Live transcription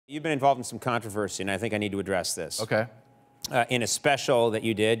You've been involved in some controversy, and I think I need to address this. Okay. In a special that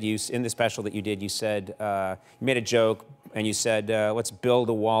you did, you said, you made a joke, and you said, let's build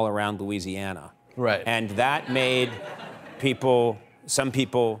a wall around Louisiana. Right. And that made some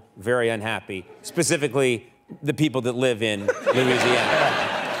people very unhappy, specifically the people that live in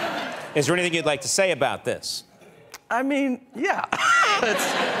Louisiana. Is there anything you'd like to say about this? I mean, yeah.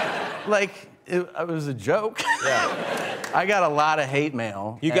 It's like, it was a joke. Yeah. I got a lot of hate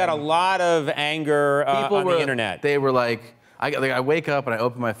mail. You got a lot of anger on the internet. They were like, I wake up and I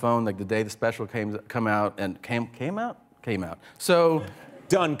open my phone like the day the special came out and came out. So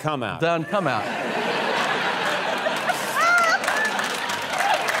done come out. Done come out.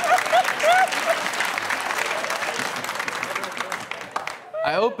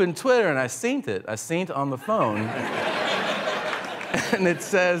 I opened Twitter and I seen it. I seen it on the phone. And it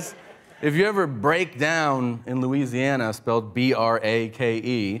says, if you ever break down in Louisiana, spelled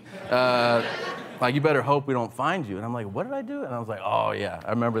B-R-A-K-E, like, you better hope we don't find you. And I'm like, what did I do? And I was like, oh, yeah,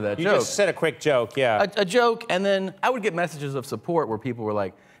 I remember that joke. You just said a quick joke, yeah. A joke, and then I would get messages of support where people were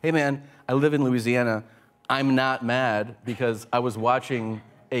like, hey, man, I live in Louisiana. I'm not mad because I was watching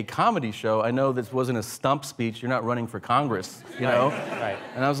a comedy show. I know this wasn't a stump speech. You're not running for Congress, you know? Right.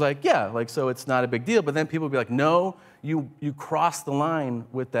 And I was like, yeah, like, so it's not a big deal. But then people would be like, no, you crossed the line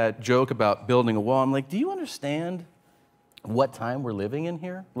with that joke about building a wall. I'm like, do you understand what time we're living in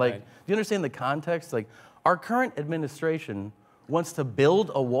here? Like, do you understand the context? Like, our current administration wants to build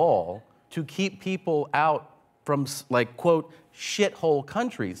a wall to keep people out from, like, quote, shithole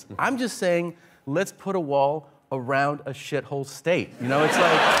countries. I'm just saying, let's put a wall around a shithole state. You know, it's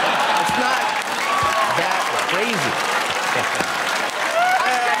like, it's not that crazy.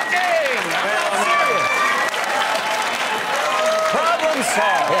 Problem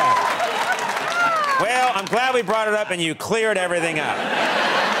solved. Yeah. Well, I'm glad we brought it up and you cleared everything up.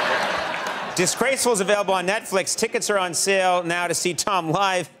 Disgraceful is available on Netflix. Tickets are on sale now to see Tom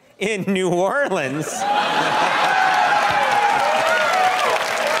live in New Orleans.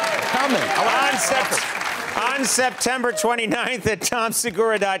 On September 29th at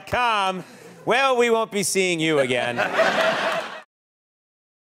TomSegura.com. Well, we won't be seeing you again.